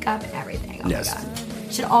makeup and everything. Oh Yes. my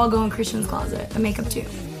god. Should all go in Christian's Closet. The makeup, too.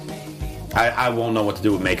 I won't know what to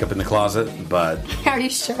do with makeup in the closet, but Are you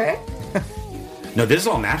sure? no, this is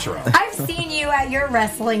all natural. I've seen you at your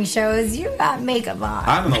wrestling shows. You got makeup on.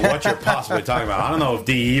 I don't know what you're possibly talking about. I don't know if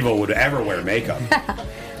D Evil would ever wear makeup.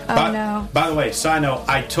 No. By the way, side note,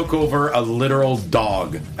 I took over a literal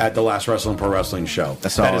dog at the last Wrestling Pro Wrestling show. I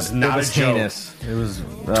saw That it. is not It was a joke. heinous. It was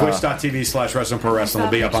Twitch.tv/Wrestling Pro Wrestling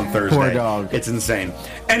will be up on Poor Thursday. Poor dog. It's insane.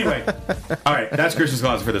 Anyway, all right, that's Christian's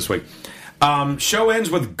Closet for this week. Show ends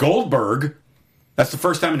with Goldberg. That's the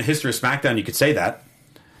first time in the history of SmackDown you could say that.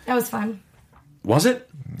 That was fun. Was it?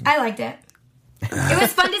 I liked it. It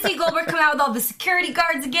was fun to see Goldberg come out with all the security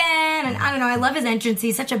guards again, and I don't know, I love his entrance.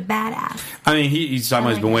 He's such a badass. I mean, he's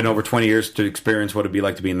been waiting over 20 years to experience what it'd be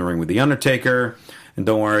like to be in the ring with The Undertaker. And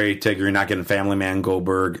don't worry, Taker, you're not getting Family Man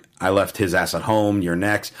Goldberg. I left his ass at home. You're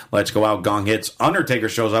next. Let's go out. Gong hits. Undertaker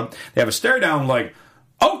shows up. They have a stare down like,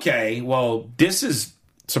 okay, well, this is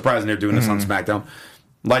surprising they're doing this on SmackDown.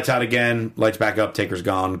 Lights out again. Lights back up. Taker's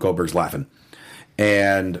gone. Goldberg's laughing.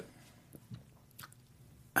 And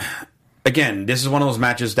again, this is one of those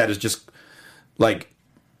matches that is just like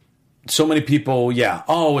so many people,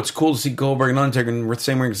 oh, it's cool to see Goldberg and Undertaker in the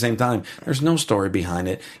same ring at the same time. There's no story behind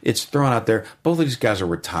it. It's thrown out there. Both of these guys are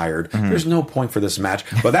retired. There's no point for this match.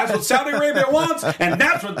 But that's what Saudi Arabia wants, and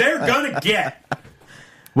that's what they're going to get.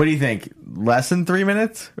 What do you think? Less than 3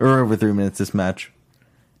 minutes or over 3 minutes? This match.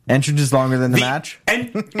 Entrance is longer than the match. And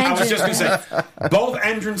I was just going to say, both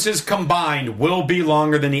entrances combined will be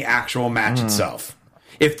longer than the actual match itself.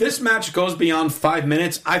 If this match goes beyond 5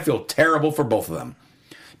 minutes, I feel terrible for both of them.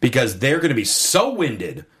 Because they're going to be so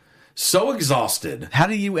winded, so exhausted. How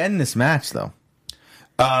do you end this match, though?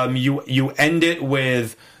 You end it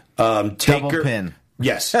with Taker. Double pin.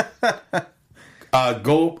 Yes.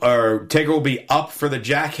 Taker will be up for the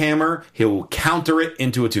jackhammer. He will counter it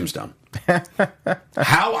into a tombstone.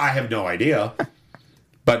 How? I have no idea.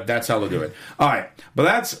 But that's how they'll do it. All right. But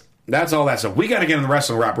that's all that stuff. We got to get in the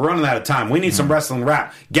wrestling rap. We're running out of time. We need some wrestling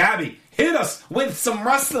rap. Gabby, hit us with some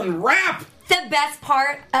wrestling rap. The best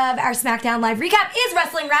part of our SmackDown Live recap is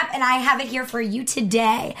Wrestling Rap, and I have it here for you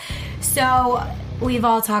today. So, we've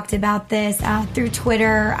all talked about this through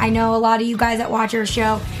Twitter. I know a lot of you guys that watch our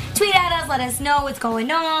show tweet at us, let us know what's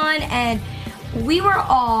going on, and we were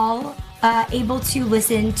all able to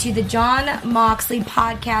listen to the Jon Moxley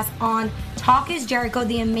podcast on Talk is Jericho,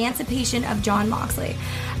 the emancipation of Jon Moxley.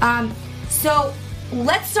 So,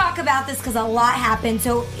 let's talk about this because a lot happened.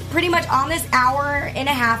 So pretty much on this hour and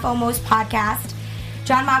a half almost podcast,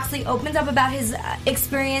 Jon Moxley opens up about his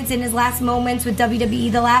experience in his last moments with WWE,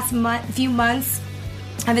 the last few months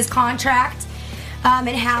of his contract, and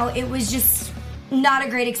how it was just not a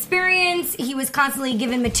great experience. He was constantly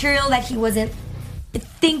given material that he wasn't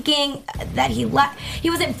thinking, that he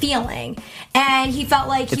wasn't feeling, and he felt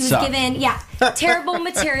like he was given terrible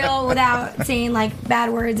material without saying like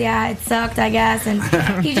bad words. It sucked, I guess. And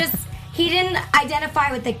he didn't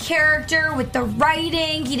identify with the character, with the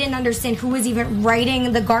writing. He didn't understand who was even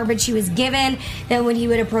writing the garbage he was given. Then when he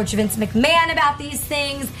would approach Vince McMahon about these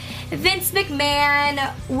things, Vince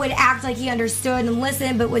McMahon would act like he understood and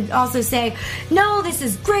listened, but would also say, no, this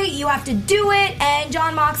is great, you have to do it. And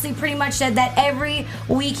Jon Moxley pretty much said that every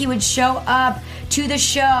week he would show up to the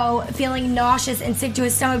show feeling nauseous and sick to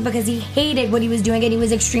his stomach because he hated what he was doing and he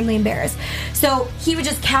was extremely embarrassed. So he was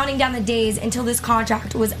just counting down the days until this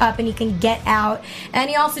contract was up and he can get out. And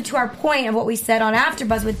he also, to our point of what we said on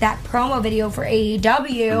AfterBuzz with that promo video for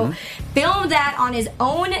AEW, filmed that on his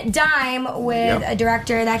own dime with a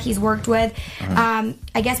director that he's worked with.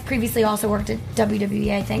 I guess previously also worked at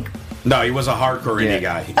WWE, I think. No, he was a hardcore indie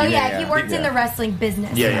guy. He worked in the wrestling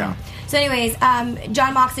business. So anyways,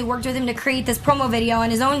 Jon Moxley worked with him to create this promo video on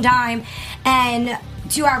his own dime, and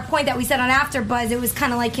to our point that we said on AfterBuzz, it was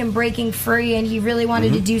kind of like him breaking free, and he really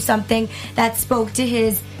wanted to do something that spoke to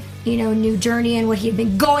his, new journey and what he had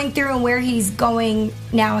been going through and where he's going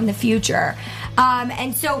now in the future.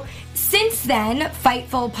 And so since then,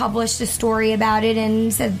 Fightful published a story about it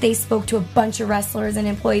and said they spoke to a bunch of wrestlers and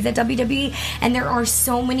employees at WWE, and there are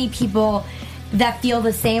so many people that feel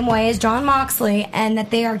the same way as Jon Moxley, and that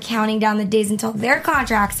they are counting down the days until their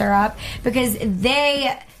contracts are up, because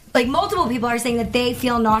they, like, multiple people are saying that they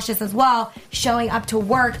feel nauseous as well showing up to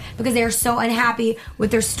work because they are so unhappy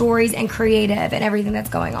with their stories and creative and everything that's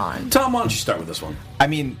going on. Tom, why don't you start with this one? I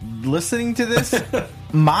mean, listening to this,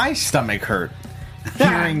 my stomach hurt.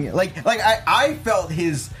 Hearing I felt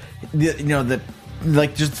just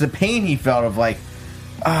the pain he felt of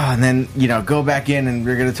and then go back in and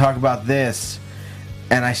we're gonna talk about this,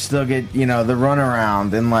 and I still get the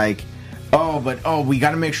runaround and we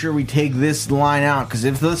got to make sure we take this line out, because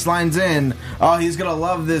if this line's in, he's gonna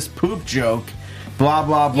love this poop joke, blah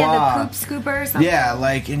blah blah. Yeah, the poop scooper or something. Yeah,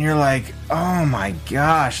 and you're like, oh my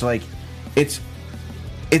gosh, it's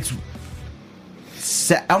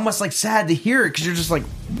almost sad to hear it, because you're just like,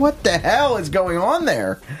 what the hell is going on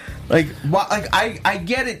there? I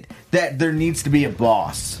get it that there needs to be a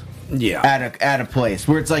boss, at a place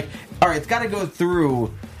where it's all right, it's got to go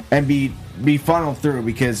through and be funneled through,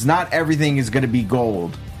 because not everything is going to be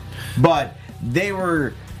gold. But they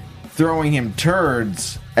were throwing him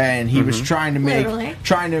turds, and he was trying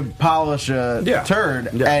to polish a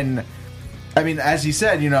turd, and I mean, as he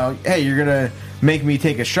said, hey, you're gonna make me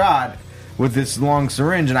take a shot with this long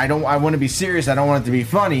syringe, and I want to be serious. I don't want it to be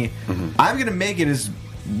funny. I'm gonna make it as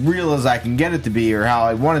real as I can get it to be, or how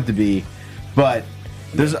I want it to be. But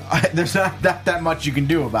there's not that much you can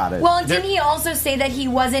do about it. Well, and didn't he also say that he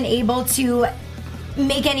wasn't able to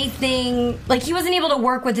make anything, he wasn't able to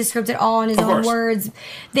work with the script at all in his own words?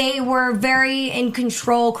 They were very in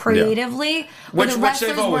control creatively, which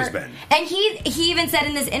they've always been. And he even said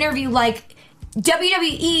in this interview,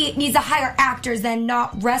 WWE needs to hire actors than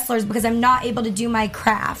not wrestlers, because I'm not able to do my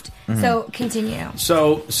craft. So continue.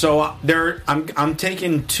 So I'm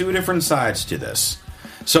taking two different sides to this.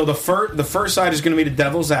 So the first side is going to be the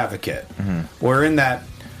devil's advocate. We're in that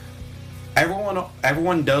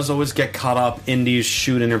everyone does always get caught up in these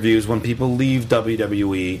shoot interviews when people leave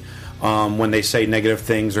WWE, when they say negative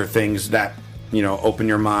things or things that open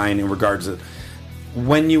your mind in regards to.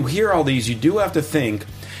 When you hear all these, you do have to think.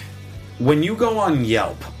 When you go on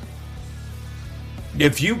Yelp,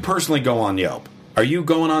 if you personally go on Yelp, are you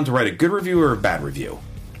going on to write a good review or a bad review?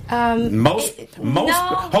 Most. No.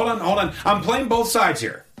 Hold on. I'm playing both sides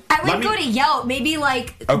here. I would go to Yelp, maybe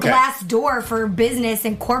Glassdoor for business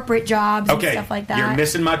and corporate jobs and stuff like that. You're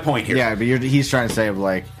missing my point here. Yeah, but he's trying to say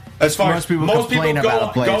as far most as people most people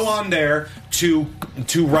go on there to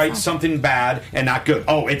write something bad and not good.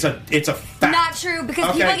 Oh, it's a fact. Not true,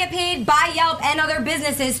 because people get paid by Yelp and other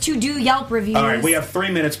businesses to do Yelp reviews. All right, we have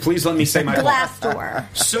 3 minutes. Please let me say my Glassdoor.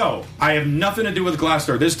 So, I have nothing to do with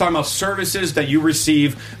Glassdoor. This is talking about services that you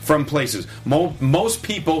receive from places. Most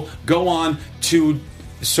people go on to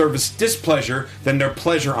service displeasure than their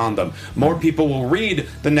pleasure on them. More people will read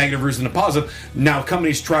the negative reviews than the positive. Now,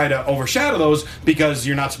 companies try to overshadow those because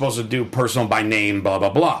you're not supposed to do personal by name, blah,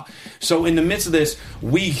 blah, blah. So in the midst of this,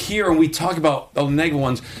 we hear and we talk about the negative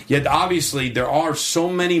ones, yet obviously there are so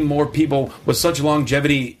many more people with such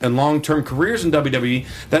longevity and long-term careers in WWE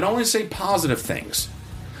that only say positive things.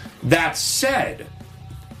 That said,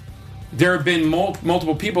 there have been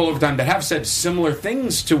multiple people over time that have said similar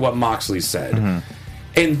things to what Moxley said.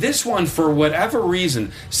 And this one, for whatever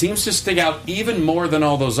reason, seems to stick out even more than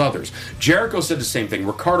all those others. Jericho said the same thing.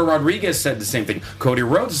 Ricardo Rodriguez said the same thing. Cody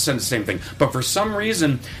Rhodes said the same thing. But for some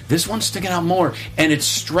reason, this one's sticking out more, and it's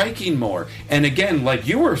striking more. And again, like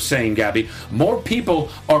you were saying, Gabby, more people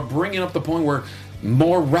are bringing up the point where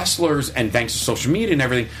more wrestlers, and thanks to social media and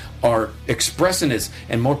everything, are expressing this.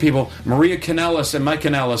 And more people, Maria Kanellis and Mike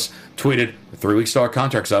Kanellis tweeted, 3 weeks till our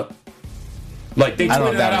contract's up. They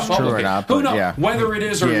tweeted that out publicly. Who knows? Whether it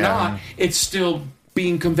is or not, it's still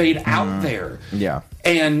being conveyed out there. Yeah.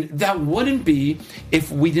 And that wouldn't be if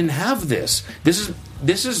we didn't have this. This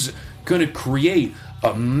is going to create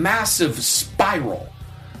a massive spiral,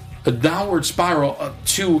 a downward spiral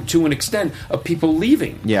to an extent of people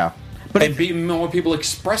leaving. Yeah. But being more people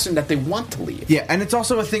expressing that they want to leave. Yeah, and it's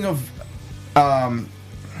also a thing of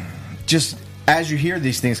just as you hear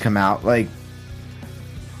these things come out,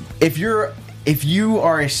 if you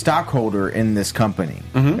are a stockholder in this company,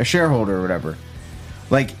 a shareholder or whatever,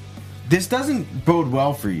 this doesn't bode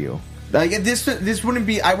well for you. This wouldn't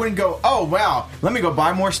be. I wouldn't go, oh wow, let me go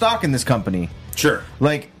buy more stock in this company. Sure.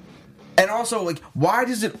 And also, why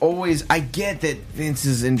does it always? I get that Vince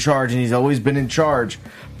is in charge and he's always been in charge,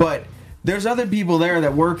 but there's other people there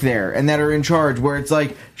that work there and that are in charge. Where it's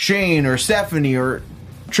Shane or Stephanie or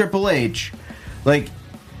Triple H, are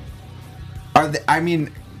they? I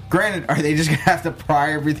mean. Granted, are they just going to have to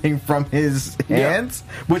pry everything from his hands?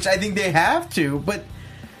 Yeah. Which I think they have to, but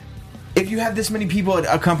if you have this many people at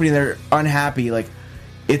a company that are unhappy, like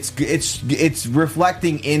it's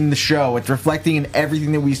reflecting in the show. It's reflecting in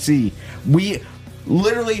everything that we see. We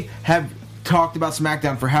literally have talked about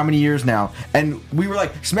SmackDown for how many years now, and we were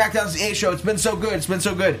like, SmackDown's the A show. It's been so good. It's been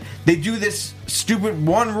so good. They do this stupid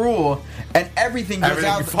one rule, and everything goes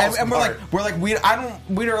out. And we're like, we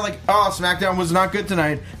were like, oh, SmackDown was not good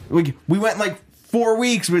tonight. We went like 4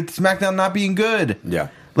 weeks with SmackDown not being good. Yeah,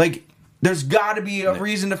 like. There's got to be a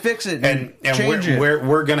reason to fix it and change it.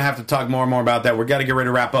 We're going to have to talk more and more about that. We've got to get ready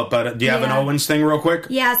to wrap up. But do you have an Owens thing real quick?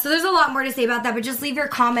 Yeah, so there's a lot more to say about that, but just leave your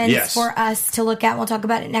comments for us to look at. We'll talk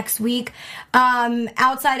about it next week.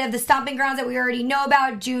 Outside of the stomping grounds that we already know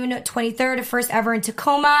about, June 23rd, first ever in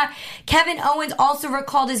Tacoma, Kevin Owens also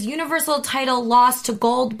recalled his Universal title loss to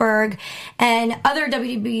Goldberg, and other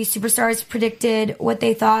WWE superstars predicted what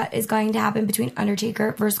they thought is going to happen between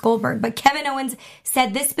Undertaker versus Goldberg. But Kevin Owens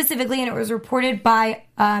said this specifically, and it was reported by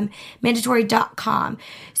mandatory.com.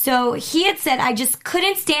 So he had said, I just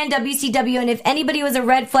couldn't stand WCW, and if anybody was a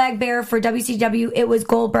red flag bearer for WCW, it was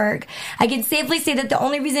Goldberg. I can safely say that the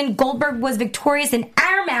only reason Goldberg was victorious in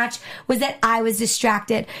our match was that I was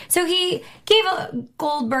distracted. So he gave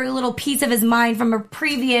Goldberg a little piece of his mind from a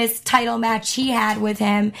previous title match he had with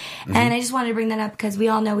him. Mm-hmm. And I just wanted to bring that up because we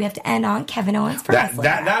all know we have to end on Kevin Owens for wrestling.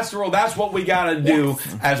 That's the rule. That's what we got to do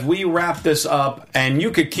as we wrap this up. And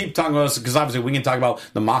you could keep talking about us because obviously we can talk about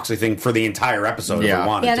the Moxley thing for the entire episode if we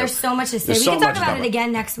wanted to. Yeah, there's so much to say. We can talk about it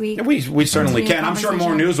again next week. We certainly can. I'm sure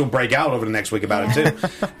more news will break out over the next week about it, too.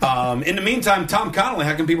 In the meantime, Tom Connolly,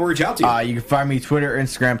 how can people reach out to you? You can find me Twitter,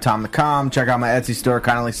 Instagram, TomTheCom. Check out my Etsy store,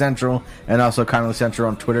 Connolly Central, and also Connolly Central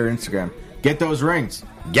on Twitter and Instagram. Get those rings.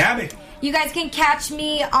 Gabby. You guys can catch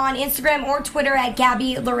me on Instagram or Twitter at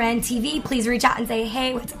Gabby Loren TV. Please reach out and say,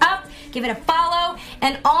 hey, what's up? Give it a follow.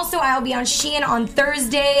 And also, I'll be on Shein on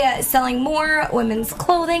Thursday selling more women's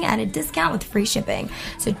clothing at a discount with free shipping.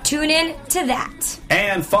 So tune in to that.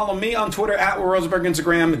 And follow me on Twitter at Will Rosenberg,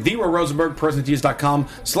 Instagram, the Will Rosenberg,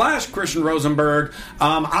 PresidentTees.com/Christian Rosenberg.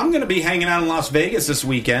 I'm going to be hanging out in Las Vegas this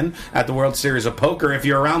weekend at the World Series of Poker. If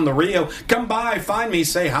you're around the Rio, come by, find me,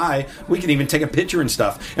 say hi. We can even take a picture and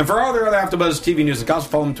stuff. And for all the other AfterBuzz TV news, also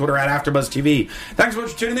follow me on Twitter at AfterBuzz TV. Thanks so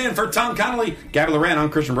much for tuning in. For Tom Connolly, Gabby Loren, I'm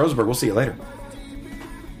Christian Rosenberg. We'll see you later.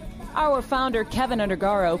 Our founder, Kevin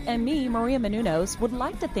Undergaro, and me, Maria Menounos, would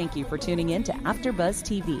like to thank you for tuning in to AfterBuzz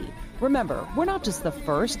TV. Remember, we're not just the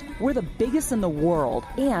first, we're the biggest in the world,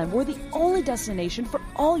 and we're the only destination for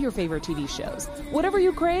all your favorite TV shows. Whatever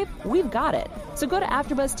you crave, we've got it. So go to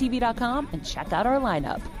AfterBuzzTV.com and check out our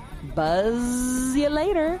lineup. Buzz you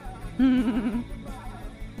later.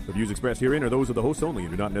 The views expressed herein are those of the hosts only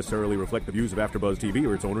and do not necessarily reflect the views of AfterBuzz TV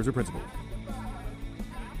or its owners or principals.